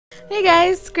Hey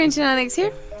guys, GrynchTV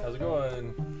here. How's it going?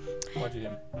 Why'd you do?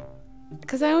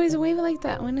 Because I always wave like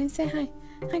that when I say hi.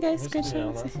 Hi guys,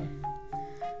 GrynchTV.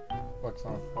 Wax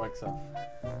on, wax off.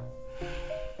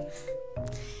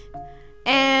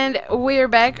 And we're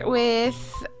back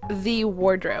with the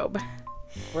wardrobe.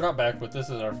 We're not back, but this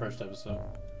is our first episode.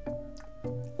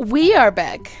 We are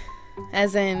back,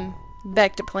 as in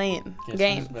back to playing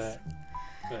games.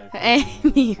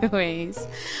 Anyways,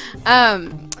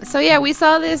 so yeah, we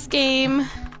saw this game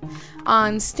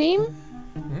on Steam,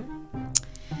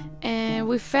 and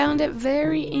we found it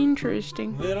very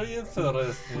interesting. Very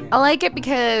interesting. I like it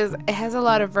because it has a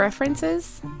lot of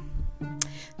references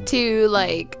to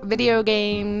like video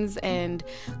games and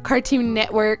Cartoon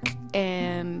Network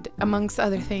and amongst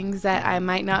other things that I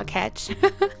might not catch.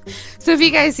 So if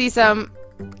you guys see some,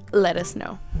 let us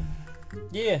know.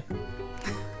 Yeah.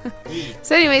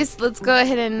 So anyways, let's go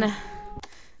ahead and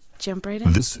jump right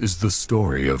in. This is the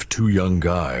story of two young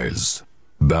guys,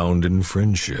 bound in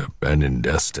friendship and in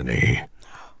destiny.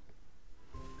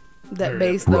 That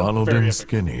bass though. Ronald and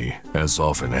Skinny, as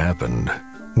often happened,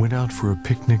 went out for a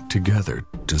picnic together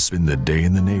to spend the day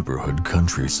in the neighborhood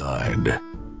countryside.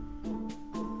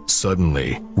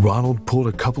 Suddenly, Ronald pulled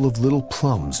a couple of little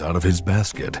plums out of his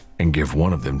basket and gave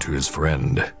one of them to his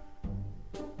friend.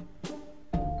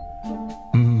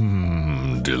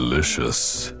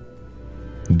 Delicious.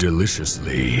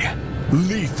 Deliciously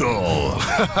lethal.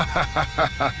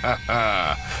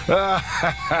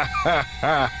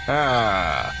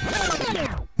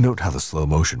 Note how the slow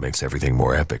motion makes everything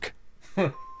more epic.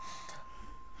 The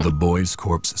boy's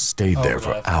corpse stayed there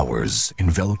for hours,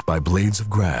 enveloped by blades of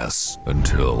grass,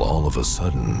 until all of a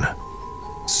sudden,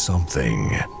 something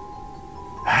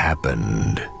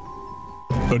happened.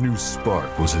 A new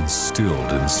spark was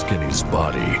instilled in Skinny's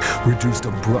body, reduced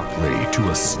abruptly to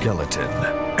a skeleton,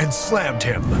 and slammed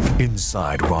him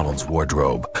inside Ronald's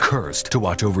wardrobe, cursed to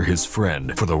watch over his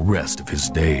friend for the rest of his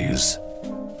days.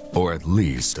 Or at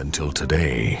least until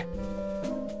today,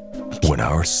 when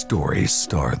our story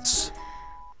starts.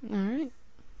 Alright.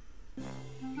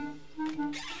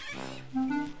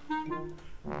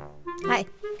 Hi.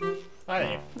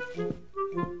 Hi.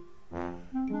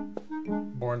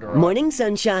 Born to rock. Morning,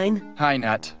 sunshine. Hi,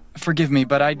 Nat. Forgive me,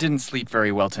 but I didn't sleep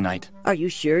very well tonight. Are you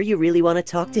sure you really want to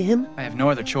talk to him? I have no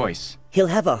other choice. He'll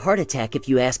have a heart attack if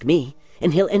you ask me,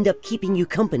 and he'll end up keeping you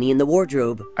company in the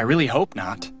wardrobe. I really hope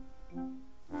not.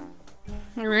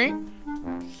 Alright.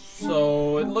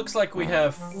 So, it looks like we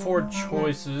have 4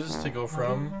 choices to go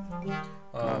from.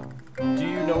 Do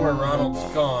you know where Ronald's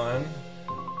gone?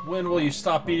 When will you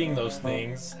stop eating those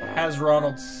things? Has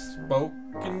Ronald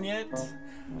spoken yet?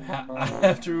 I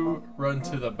have to run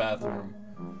to the bathroom.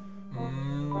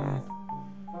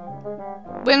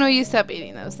 When will you stop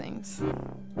eating those things?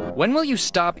 When will you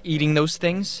stop eating those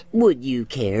things? Would you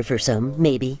care for some,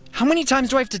 maybe? How many times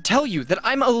do I have to tell you that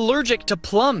I'm allergic to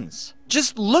plums?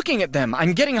 Just looking at them,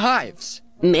 I'm getting hives.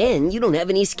 Man, you don't have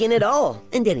any skin at all.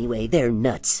 And anyway, they're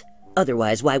nuts.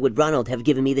 Otherwise, why would Ronald have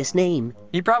given me this name?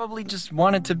 He probably just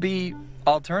wanted to be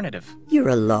alternative. You're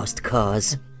a lost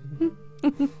cause.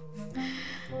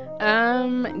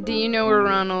 Do you know where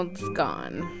Ronald's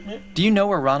gone? Do you know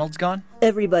where Ronald's gone?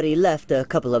 Everybody left a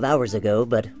couple of hours ago,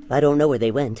 but I don't know where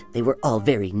they went. They were all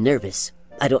very nervous.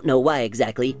 I don't know why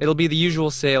exactly. It'll be the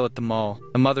usual sale at the mall.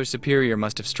 The Mother Superior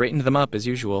must have straightened them up as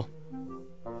usual.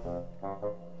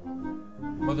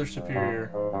 Mother Superior.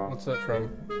 What's that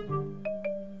from?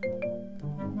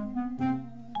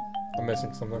 I'm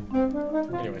missing something.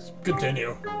 Anyways,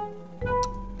 continue.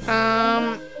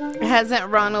 Hasn't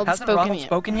Ronald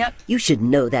spoken yet? You should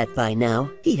know that by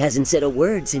now. He hasn't said a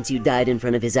word since you died in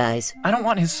front of his eyes. I don't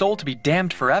want his soul to be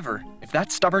damned forever. If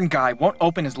that stubborn guy won't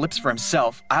open his lips for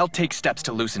himself, I'll take steps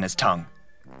to loosen his tongue.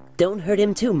 Don't hurt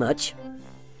him too much.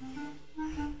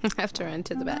 I have to run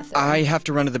to the bathroom. I have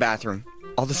to run to the bathroom.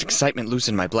 All this excitement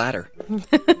loosened my bladder.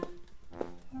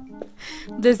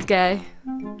 This guy.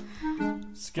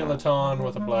 Skeleton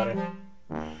with a bladder.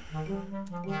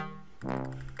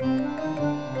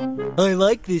 I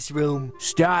like this room.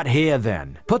 Start here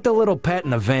then. Put the little pet in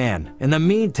the van. In the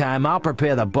meantime, I'll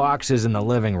prepare the boxes in the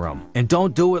living room. And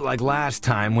don't do it like last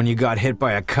time when you got hit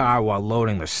by a car while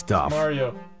loading the stuff.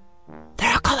 Mario.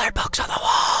 There are colored books on the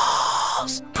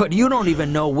walls. But you don't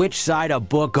even know which side a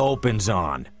book opens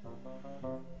on.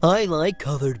 I like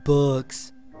colored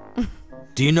books.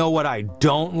 Do you know what I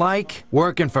don't like?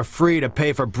 Working for free to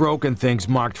pay for broken things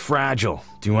marked fragile.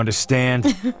 Do you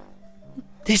understand?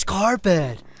 This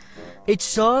carpet. It's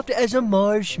soft as a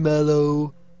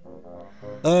marshmallow.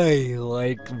 I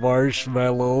like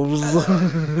marshmallows.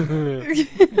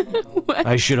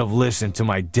 I should have listened to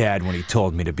my dad when he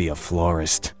told me to be a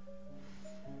florist.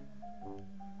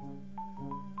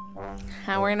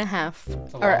 hour and a half.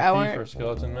 It's a Or long pee for hour, a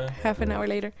skeleton man. half an hour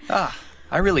later. Ah,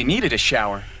 I really needed a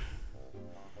shower.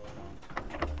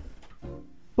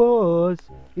 Boss,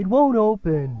 it won't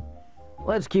open.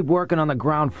 Let's keep working on the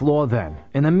ground floor then.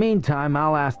 In the meantime,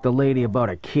 I'll ask the lady about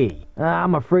a key.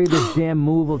 I'm afraid this damn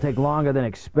move will take longer than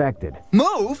expected.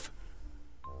 Move?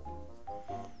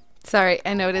 Sorry,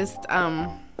 I noticed,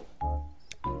 And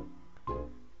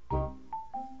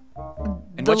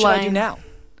the what should I do line. now?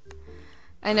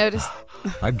 I noticed,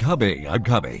 I'm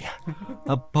coming.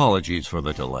 Apologies for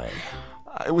the delay.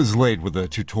 I was late with a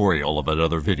tutorial of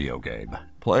another video game.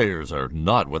 Players are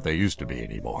not what they used to be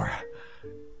anymore.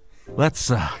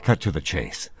 Let's cut to the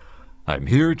chase. I'm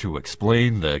here to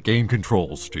explain the game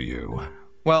controls to you.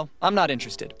 Well, I'm not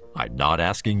interested. I'm not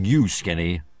asking you,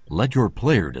 Skinny. Let your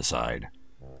player decide.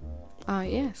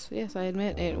 yes, I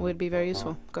admit it would be very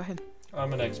useful. Go ahead.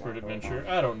 I'm an expert adventurer.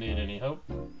 I don't need any help.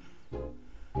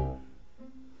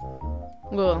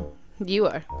 Well, you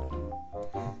are.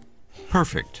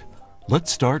 Perfect.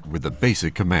 Let's start with the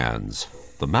basic commands.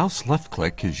 The mouse left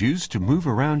click is used to move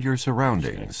around your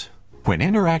surroundings. When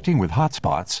interacting with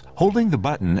hotspots, holding the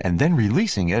button and then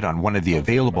releasing it on one of the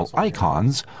available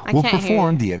icons will can't hear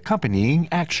perform you. the accompanying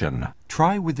action.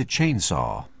 Try with the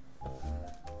chainsaw.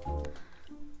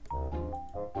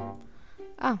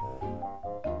 Oh,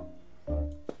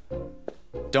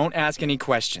 Don't ask any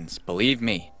questions, believe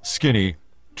me. Skinny,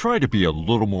 try to be a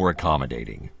little more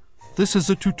accommodating. This is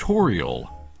a tutorial.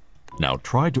 Now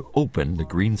try to open the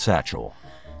green satchel.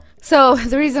 so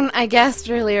the reason I guessed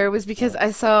earlier was because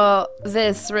I saw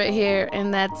this right here,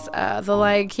 and that's the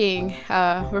Lion King.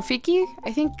 Rafiki,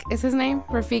 I think is his name.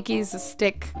 Rafiki's a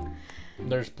stick.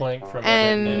 There's Plank from Ed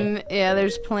and Nitty. And yeah,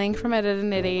 there's Plank from Ed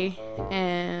and Nitty,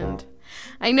 and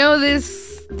I know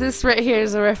this right here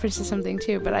is a reference to something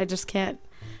too, but I just can't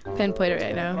pinpoint it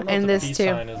right I now. don't know And what this the peace too.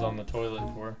 sign is on the toilet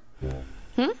for.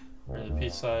 Hmm? Or the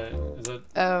peace sign, is it?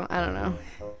 Oh, I don't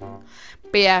know.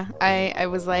 But yeah, I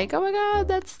was like, oh my god,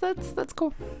 that's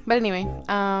cool. But anyway,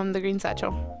 the green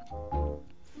satchel.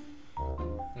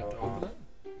 You have to open it?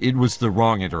 It was the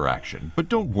wrong interaction, but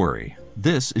don't worry.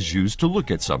 This is used to look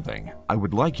at something. I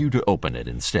would like you to open it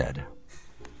instead.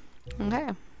 Okay.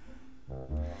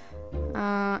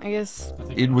 I guess. I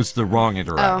think It was the wrong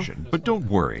interaction, but don't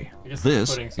worry. I guess it's This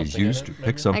putting is something in used it, to pick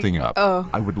maybe? something up. Oh.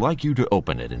 I would like you to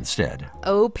open it instead.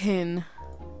 Open.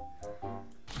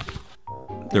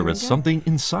 There we is go. something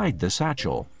inside the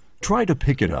satchel. Try to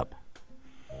pick it up.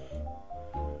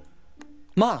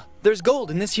 Ma, there's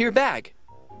gold in this here bag.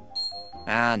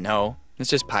 Ah, no. It's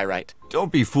just pyrite.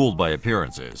 Don't be fooled by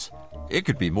appearances. It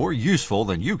could be more useful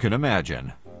than you can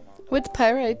imagine. What's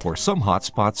pyrite? For some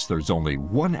hotspots, there's only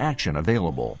one action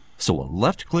available, so a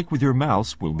left click with your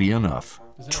mouse will be enough.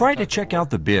 Is it Try to on top check of out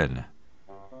the bin.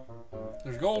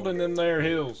 There's gold in them there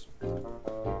hills.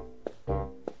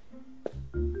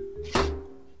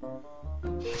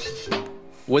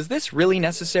 Was this really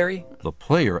necessary? The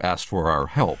player asked for our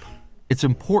help. It's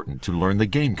important to learn the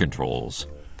game controls.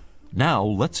 Now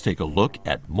let's take a look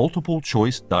at multiple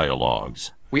choice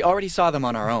dialogues. We already saw them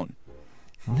on our own.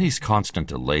 These constant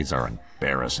delays are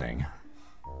embarrassing.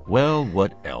 Well,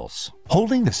 what else?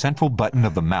 Holding the central button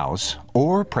of the mouse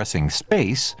or pressing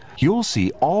space, you'll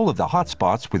see all of the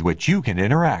hotspots with which you can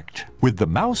interact. With the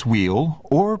mouse wheel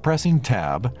or pressing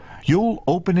tab, you'll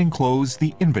open and close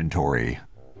the inventory.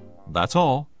 That's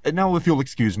all. And now if you'll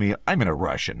excuse me, I'm in a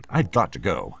rush and I've got to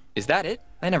go. Is that it?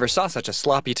 I never saw such a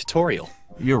sloppy tutorial.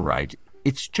 You're right.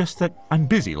 It's just that I'm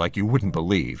busy like you wouldn't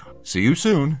believe. See you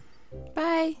soon.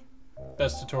 Bye.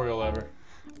 Best tutorial ever.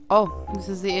 Oh, this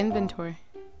is the inventory.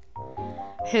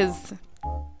 His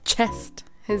chest,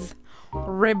 his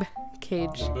rib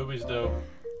cage. Boobies dope.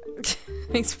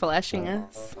 He's flashing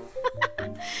us.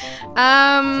 It's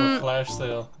a flash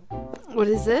sale. What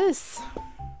is this?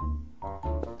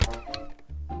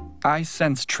 I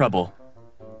sense trouble.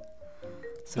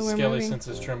 So The we're skelly moving.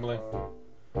 senses trembling.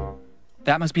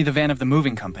 That must be the van of the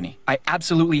moving company. I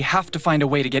absolutely have to find a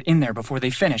way to get in there before they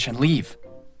finish and leave.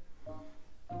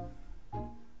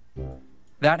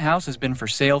 That house has been for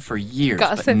sale for years,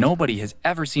 but Gossip. nobody has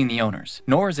ever seen the owners.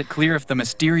 Nor is it clear if the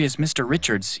mysterious Mr.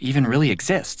 Richards even really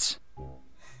exists.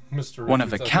 Mr. One of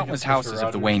the Richards, I think countless it's Mr. houses of the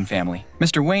Rogers. Wayne family.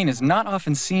 Mr. Wayne is not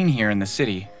often seen here in the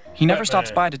city. He never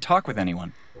stops by to talk with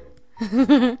anyone.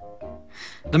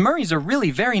 The Murrays are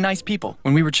really very nice people.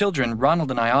 When we were children,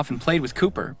 Ronald and I often played with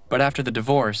Cooper, but after the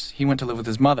divorce, he went to live with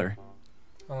his mother.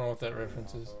 I don't know what that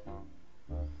reference is.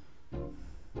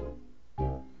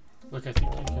 Look, I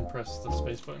think you can press the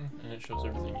space button and it shows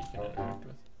everything you can interact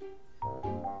with.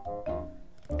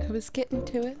 I was getting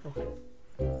to it. Okay.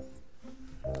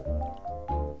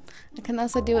 I can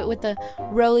also do it with the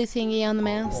rolly thingy on the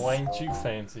mouse. Why ain't you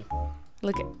fancy?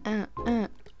 Look at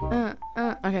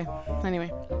okay.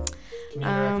 Anyway. Can you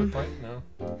interact with Plank? No.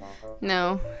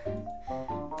 No.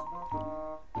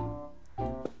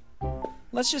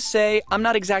 Let's just say I'm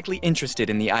not exactly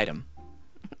interested in the item.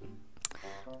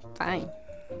 Fine.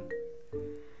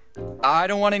 I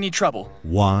don't want any trouble.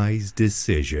 Wise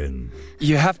decision.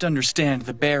 You have to understand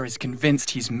the bear is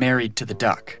convinced he's married to the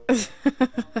duck.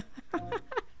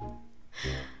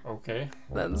 Okay.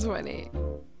 That's funny.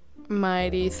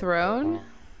 Mighty throne.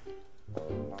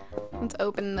 Let's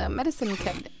open the medicine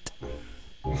cabinet.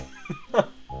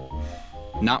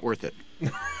 Not worth it.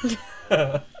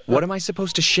 What am I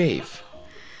supposed to shave?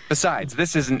 Besides,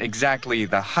 this isn't exactly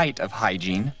the height of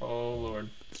hygiene. Oh Lord.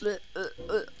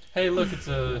 Hey, look, it's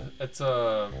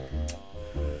from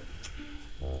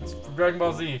Dragon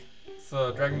Ball Z. It's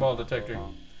a Dragon Ball detector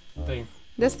thing.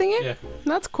 This thing here? Yeah.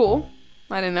 That's cool.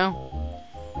 I didn't know.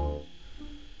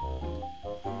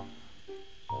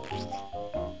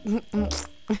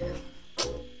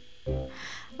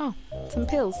 Oh, some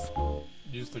pills.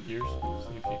 Use the gears.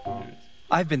 See if you can do it.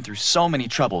 I've been through so many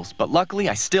troubles, but luckily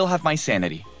I still have my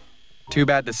sanity. Too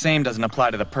bad the same doesn't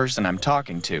apply to the person I'm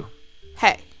talking to.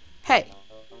 Hey.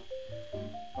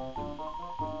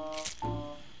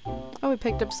 Oh, we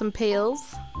picked up some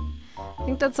pills. I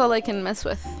think that's all I can mess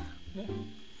with. Yeah.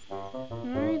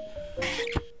 Alright.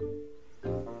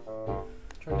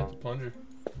 Try to hit the plunger.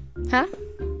 Huh?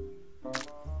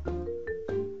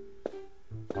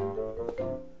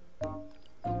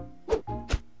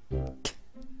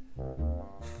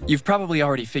 You've probably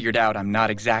already figured out I'm not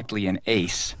exactly an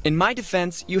ace. In my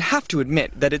defense, you have to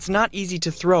admit that it's not easy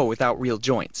to throw without real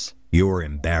joints. You're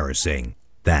embarrassing.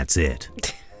 That's it.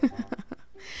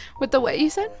 With the what you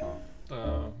said?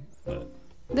 That.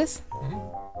 This?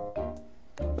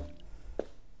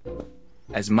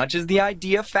 As much as the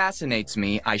idea fascinates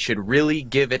me, I should really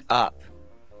give it up.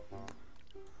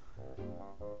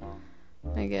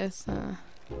 I guess,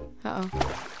 uh-oh.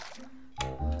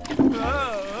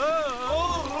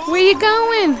 Where you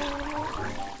going?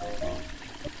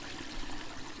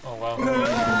 Oh wow.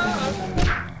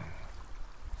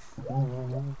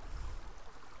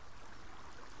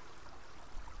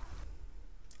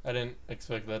 I didn't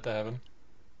expect that to happen.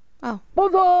 Oh.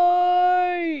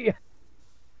 Bullseye!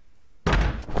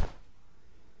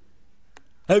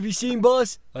 Have you seen,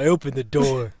 boss? I opened the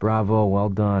door. Bravo, well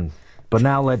done. But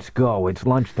now let's go. It's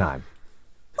lunchtime.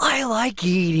 I like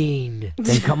eating.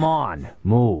 Then come on,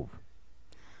 move.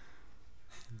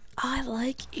 I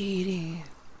like eating.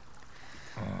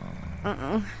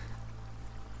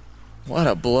 What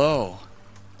a blow.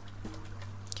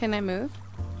 Can I move?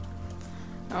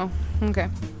 Oh, okay.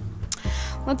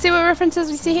 Let's see what references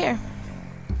we see here.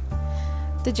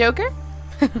 The Joker?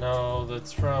 No,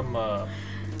 that's from a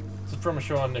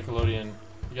show on Nickelodeon.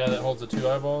 The guy that holds the 2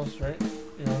 eyeballs, right?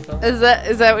 You know what I'm talking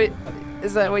about?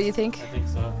 Is that what you think? I think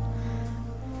so.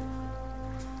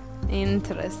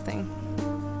 Interesting.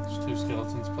 There's 2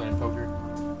 skeletons playing poker.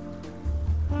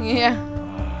 Yeah.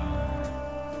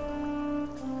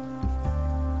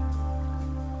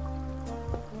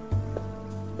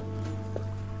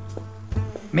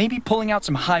 Maybe pulling out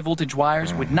some high voltage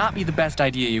wires would not be the best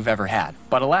idea you've ever had.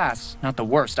 But alas, not the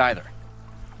worst either.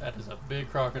 That is a big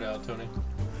crocodile, Tony.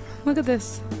 Look at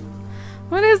this.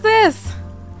 What is this?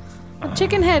 A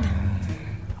chicken head.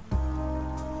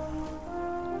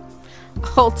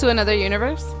 Hold to another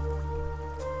universe?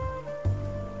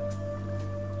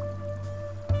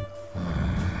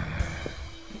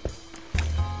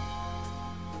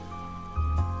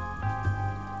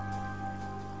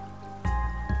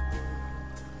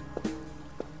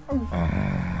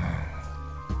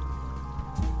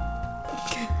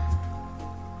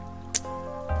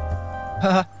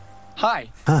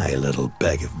 Hi. Hi, little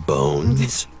bag of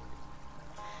bones.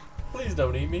 Please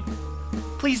don't eat me.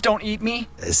 Please don't eat me.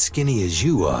 As skinny as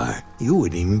you are, you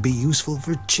wouldn't even be useful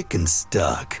for chicken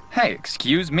stock. Hey,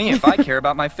 excuse me if I care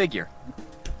about my figure.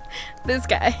 This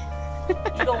guy.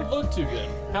 You don't look too good.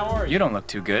 How are you? You don't look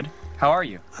too good. How are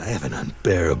you? I have an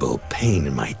unbearable pain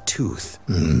in my tooth.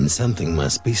 Something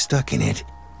must be stuck in it.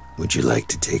 Would you like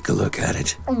to take a look at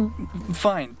it?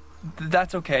 Fine.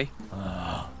 That's okay.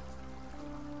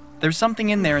 There's something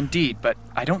in there indeed, but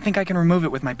I don't think I can remove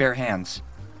it with my bare hands.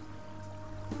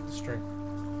 String.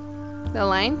 The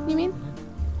line, you mean?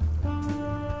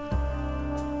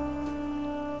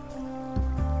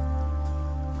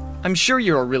 I'm sure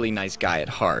you're a really nice guy at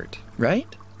heart,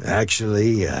 right?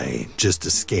 Actually, I just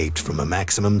escaped from a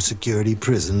maximum security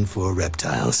prison for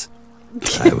reptiles.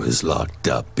 I was locked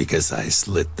up because I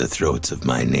slit the throats of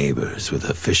my neighbors with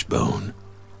a fishbone.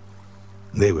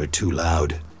 They were too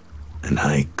loud, and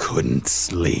I couldn't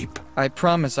sleep. I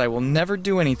promise I will never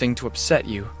do anything to upset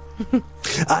you.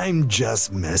 I'm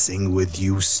just messing with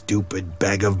you, stupid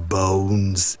bag of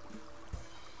bones.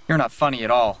 You're not funny at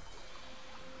all.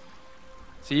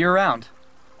 See you around.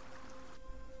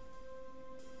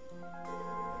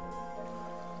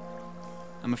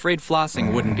 I'm afraid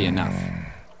flossing wouldn't be enough.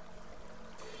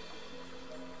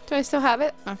 Do I still have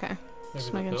it? Okay.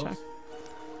 Just Maybe making the pills?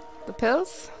 sure. The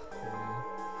pills?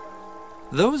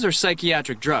 Those are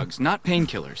psychiatric drugs, not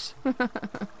painkillers.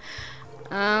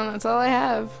 That's all I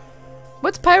have.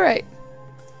 What's pyrite?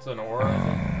 It's an aura, I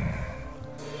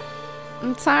think.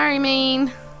 I'm sorry,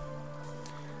 man.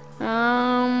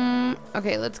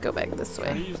 Okay, let's go back this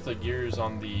Try to way. use the gears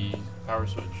on the power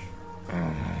switch. The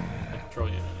control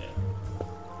unit, yeah.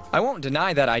 I won't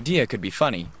deny that idea could be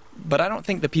funny, but I don't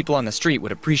think the people on the street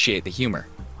would appreciate the humor.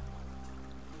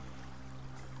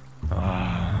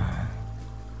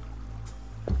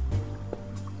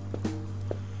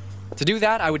 To do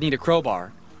that, I would need a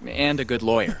crowbar and a good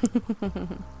lawyer.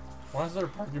 Why is there a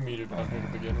parking meter down here to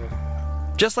begin with?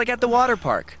 Just like at the water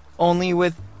park, only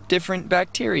with different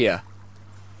bacteria.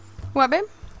 What, babe?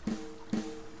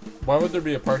 Why would there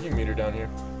be a parking meter down here?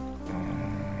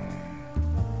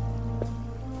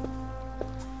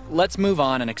 Let's move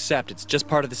on and accept it's just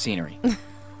part of the scenery.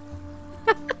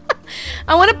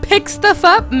 I want to pick stuff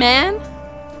up, man.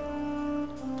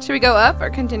 Should we go up or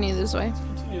continue this way?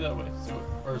 Continue that way.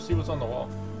 See what's on the wall.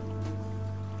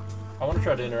 I want to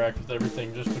try to interact with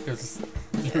everything just because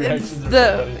the reactions are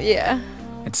so funny. Yeah.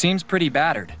 It seems pretty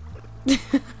battered.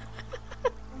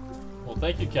 Well,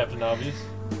 thank you, Captain Obvious.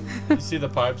 You see the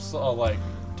pipes all like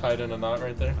tied in a knot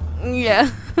right there? Yeah.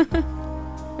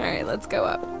 Alright, let's go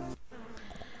up.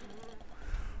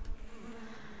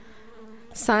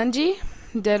 Sanji?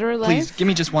 Dead or alive? Please, give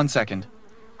me just 1 second.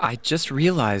 I just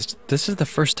realized this is the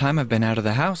first time I've been out of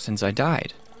the house since I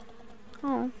died.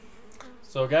 Oh.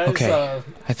 So guys, Okay,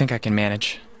 I think I can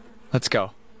manage. Let's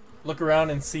go. look around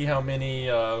and see how many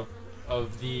of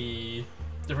the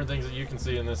different things that you can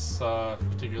see in this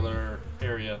particular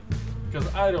area.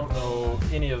 Because I don't know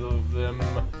any of them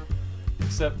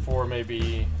except for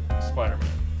maybe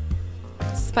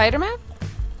Spider-Man. Spider-Man?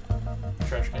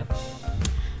 Trash can.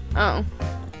 Oh.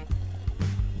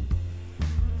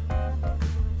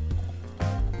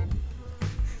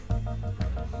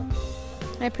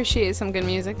 I appreciate some good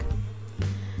music.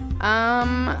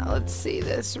 Let's see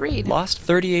this. Read. Lost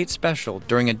 38 special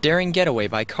during a daring getaway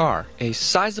by car. A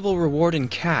sizable reward in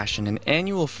cash and an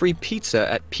annual free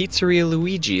pizza at Pizzeria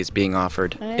Luigi is being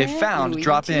offered. If found,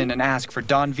 drop in and ask for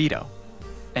Don Vito.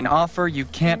 An offer you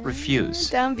can't refuse.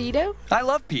 Don Vito? I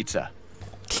love pizza.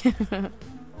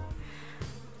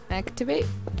 Activate.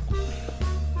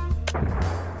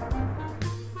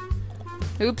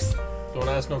 Oops. Don't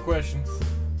ask no questions.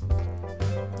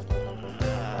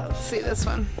 Let's see this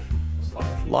one.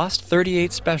 Lost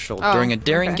 38 special Oh, during a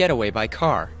daring okay. getaway by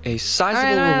car. A sizable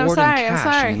Alright, I'm reward sorry, in I'm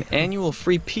cash sorry. and an annual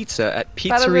free pizza at Thought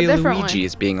it was a Pizzeria different Luigi one.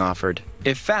 is being offered.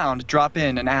 If found, drop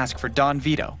in and ask for Don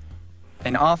Vito.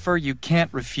 An offer you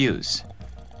can't refuse.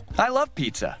 I love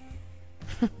pizza.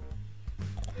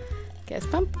 Gas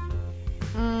pump.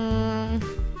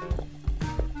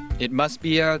 It must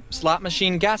be a slot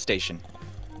machine gas station.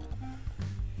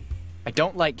 I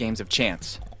don't like games of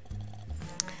chance.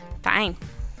 Fine.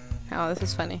 Oh, this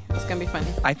is funny. It's gonna be funny.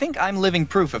 I think I'm living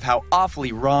proof of how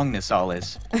awfully wrong this all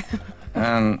is.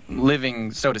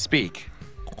 Living, so to speak.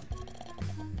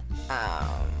 Yeah,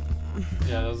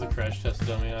 that was a crash test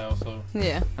dummy. I also.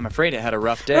 Yeah. I'm afraid it had a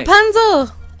rough day.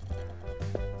 Rapunzel!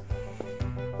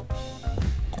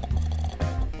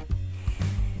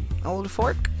 Old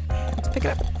fork. Let's pick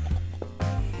it up.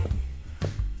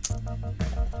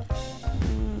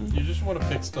 You just want to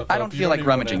pick stuff up. I don't You feel like even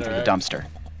wanna rummaging through the interact. dumpster.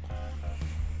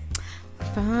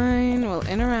 Fine, we'll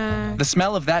interact. The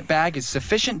smell of that bag is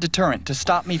sufficient deterrent to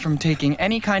stop me from taking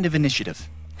any kind of initiative.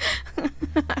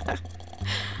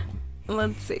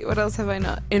 Let's see, what else have I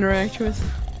not interacted with?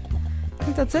 I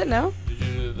think that's it, no? Did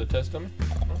you do the test dummy?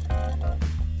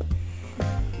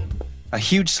 A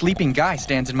huge sleeping guy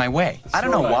stands in my way. I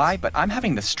don't know Snorlax. why, but I'm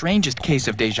having the strangest case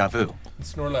of deja vu.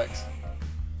 Snorlax.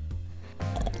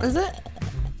 Is it?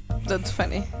 That's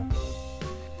funny.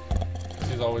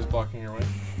 He's always blocking your way.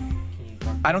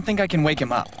 I don't think I can wake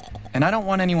him up. And I don't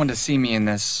want anyone to see me in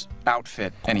this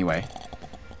outfit anyway.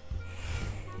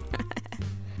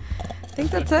 I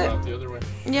think that's Go it. out the other way.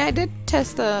 Yeah, I did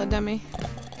test the dummy.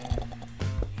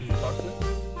 Did you talk to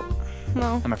it?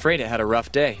 No. I'm afraid it had a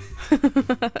rough day.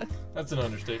 That's an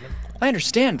understatement. I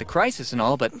understand the crisis and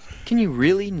all, but can you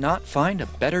really not find a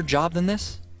better job than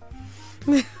this?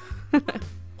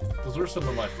 Those were some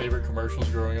of my favorite commercials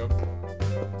growing up.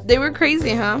 They were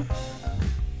crazy, huh?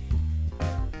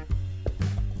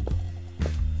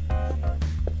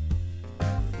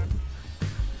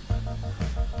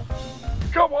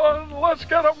 Come on, let's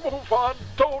get a move on.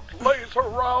 Don't laze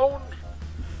around.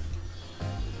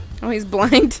 Oh, he's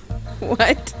blind.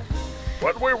 What?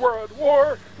 When we were at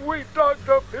war, we dug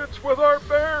the pits with our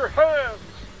bare hands.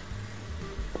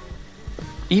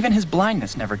 Even his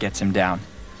blindness never gets him down.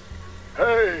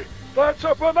 Hey, that's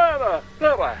a banana,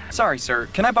 not a... Sorry, sir.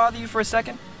 Can I bother you for a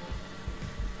second?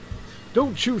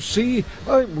 Don't you see?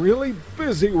 I'm really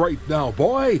busy right now,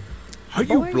 boy. Are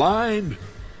you blind?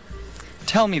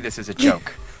 Tell me this is a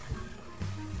joke.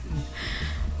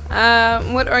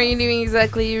 What are you doing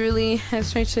exactly? You really have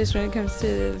strange taste when it comes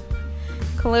to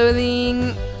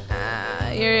clothing.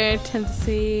 Your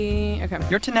tendency. Okay.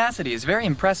 Your tenacity is very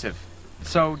impressive.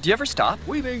 So, do you ever stop?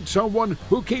 We need someone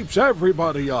who keeps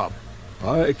everybody up.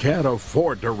 I can't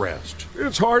afford to rest.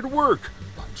 It's hard work,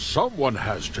 but someone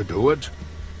has to do it.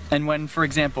 And when, for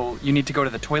example, you need to go to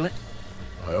the toilet?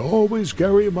 I always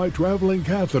carry my traveling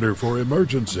catheter for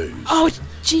emergencies. Oh,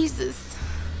 Jesus.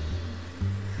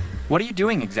 What are you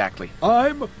doing exactly?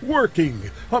 I'm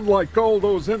working, unlike all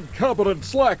those incompetent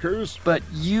slackers. But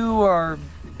you are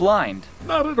blind.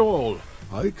 Not at all.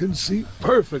 I can see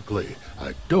perfectly.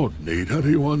 I don't need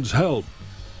anyone's help.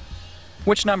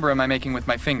 Which number am I making with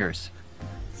my fingers?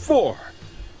 4.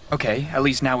 Okay, at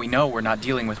least now we know we're not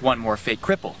dealing with one more fake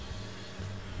cripple.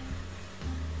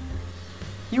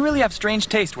 You really have strange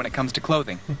taste when it comes to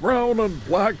clothing. Brown and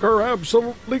black are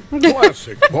absolutely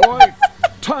classic, boy.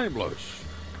 Timeless.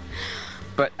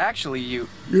 But actually, you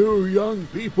young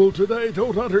people today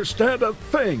don't understand a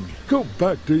thing. Go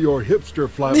back to your hipster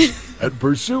flaps and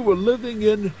pursue a living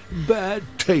in bad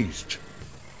taste.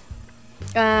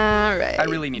 Alright. I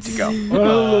really need to go.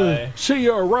 Well, see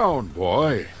you around,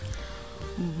 boy.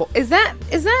 Is that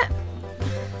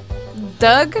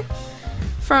Doug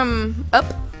from Up?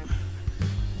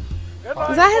 And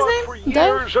Is that his I fought name? for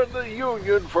years in the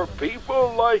Union for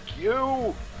people like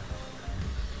you.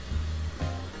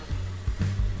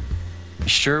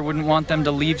 Sure wouldn't want them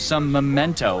to leave some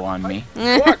memento on me.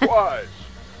 Likewise.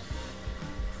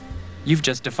 You've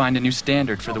just defined a new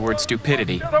standard for the word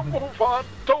stupidity. Get a move on.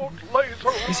 Don't laze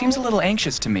around. He seems a little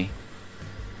anxious to me.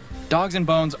 Dogs and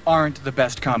bones aren't the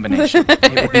best combination.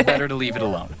 It would be better to leave it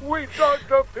alone. We dug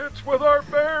the pits with our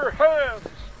bare hands.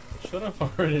 Shut up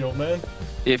already, old man.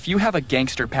 If you have a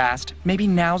gangster past, maybe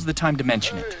now's the time to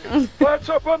mention it. That's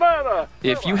a banana.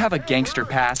 If you have a gangster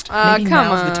past, maybe come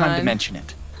now's the time to on. mention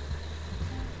it.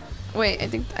 Wait, I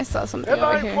think I saw something And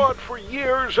over I here. fought for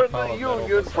years in the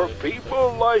Union for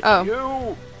people like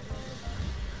you.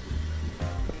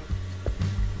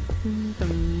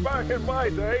 Back in my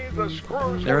day, the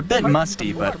screws They're a were bit tight musty,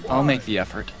 and but I'll make the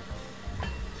effort.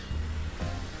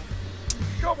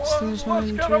 Come on, There's let's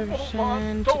one get a move on.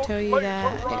 introduction to Don't tell you laze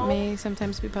that it around. may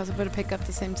sometimes be possible to pick up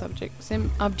the same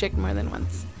object more than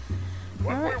once.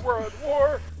 When we were at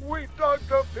war, we dug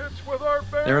the pits with our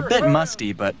bare They're a bit hands.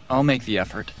 musty, but I'll make the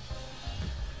effort.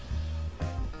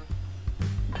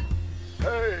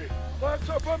 Hey, that's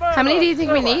a banana. How many do you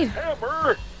think we not a need?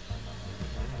 Hammer.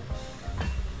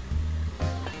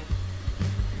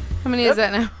 How many is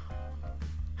that now?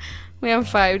 We have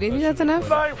 5. Do you think that's enough?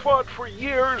 And I fought for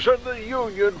years in the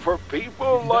Union for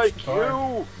people like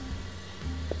you.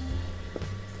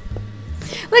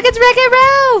 Look, it's Wreck-It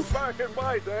Ralph! Back in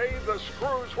my day, the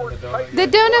screws were tight. The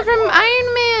donut from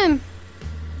Iron Man!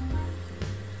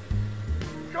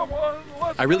 Come on,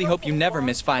 let's I really get a hope you move never on.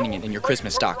 miss finding it in Don't your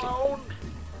Christmas laze stocking. around.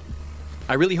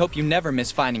 I really hope you never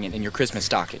miss finding it in your Christmas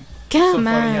stocking. So Come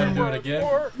funny how to on. do it again.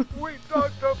 We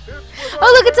dug the pits with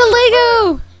Oh, look, it's a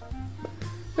Lego!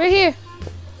 Right here.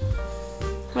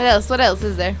 What else? What else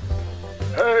is there?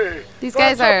 Hey, These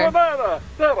guys that's a are banana,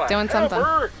 not a doing something.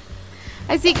 hammer.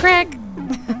 I see crack.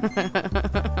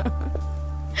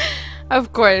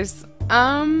 Of course.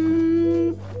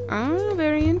 Oh,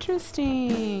 very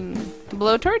interesting.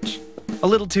 Blowtorch? A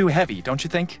little too heavy, don't you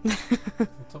think?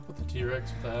 What's up with the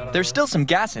T-Rex with the hat on? There's still some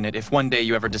gas in it if one day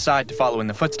you ever decide to follow in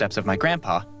the footsteps of my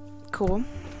grandpa. Cool.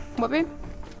 What, babe?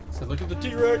 So look at the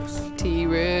T-Rex.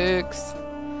 T-Rex.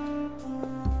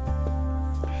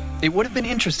 It would have been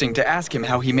interesting to ask him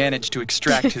how he managed to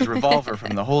extract his revolver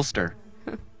from the holster.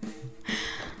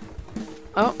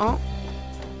 Oh.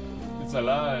 It's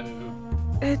alive.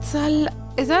 It's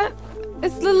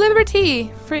the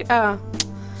Liberty.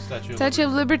 Statue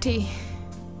of Liberty.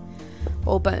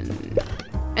 Open.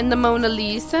 And the Mona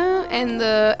Lisa and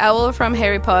the owl from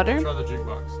Harry Potter. Try the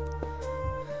jukebox.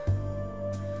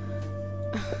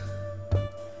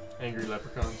 Angry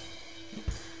leprechauns.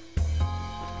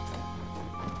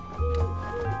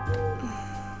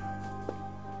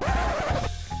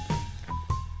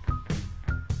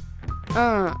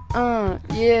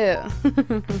 Yeah.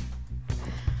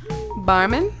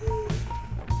 Barman?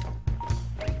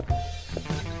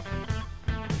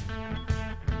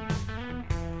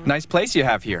 Nice place you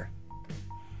have here.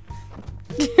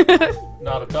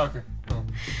 Not a talker. Oh.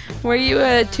 Were you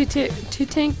a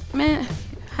Tutankhamun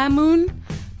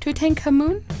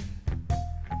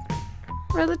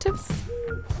relatives?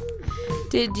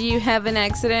 Did you have an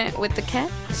accident with the cat?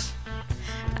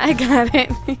 I got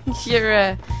it. You're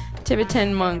a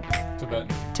Tibetan monk.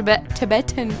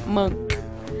 Tibetan monk.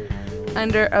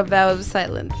 Under a vow of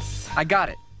silence. I got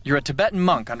it. You're a Tibetan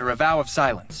monk under a vow of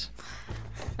silence.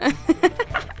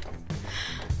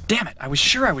 Damn it, I was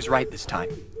sure I was right this time.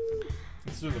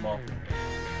 Let's do them all.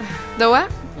 The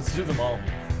what? Let's do them all.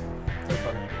 They're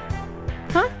funny.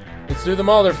 Huh? Let's do them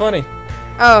all, they're funny.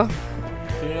 Oh.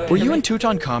 Were you and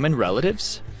Tutankhamun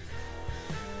relatives?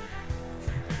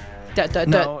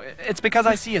 No, it's because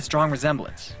I see a strong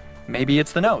resemblance. Maybe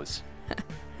it's the nose.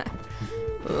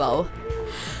 Lol.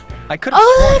 I could have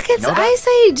Oh, look, it's Ice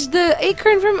Age, the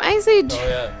acorn from Ice Age. Oh,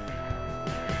 yeah.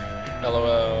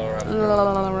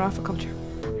 LOL. Raffle culture.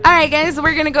 Alright, guys,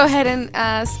 we're gonna go ahead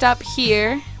and stop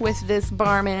here with this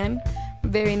barman.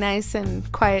 Very nice and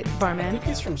quiet I barman. think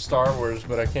he's from Star Wars,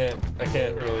 but I can't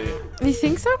really. You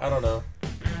think so? I don't know.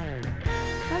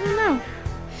 I don't know.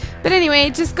 But anyway,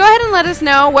 just go ahead and let us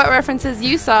know what references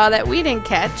you saw that we didn't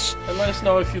catch. And let us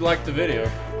know if you liked the video.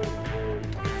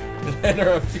 Did I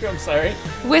interrupt you? I'm sorry.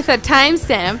 With a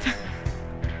timestamp.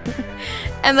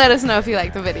 And let us know if you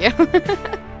liked the video.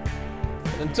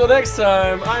 Until next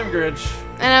time, I'm Grinch.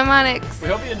 And I'm Onyx. We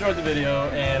hope you enjoyed the video,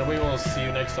 and we will see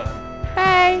you next time.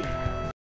 Bye.